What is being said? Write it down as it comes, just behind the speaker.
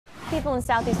People in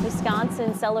southeast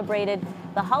Wisconsin celebrated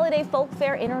the Holiday Folk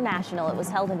Fair International. It was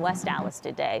held in West Allis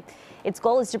today. Its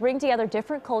goal is to bring together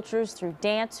different cultures through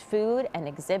dance, food, and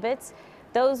exhibits.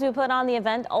 Those who put on the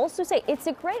event also say it's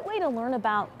a great way to learn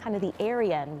about kind of the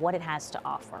area and what it has to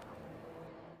offer.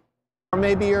 Or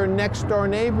maybe your next door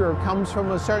neighbor comes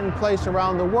from a certain place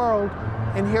around the world,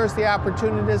 and here's the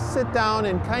opportunity to sit down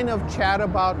and kind of chat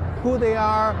about who they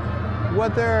are,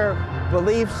 what their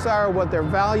beliefs are, what their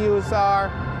values are.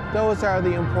 Those are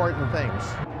the important things.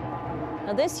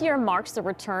 Now, this year marks the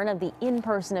return of the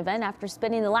in-person event after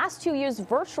spending the last 2 years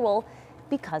virtual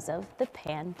because of the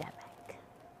pandemic.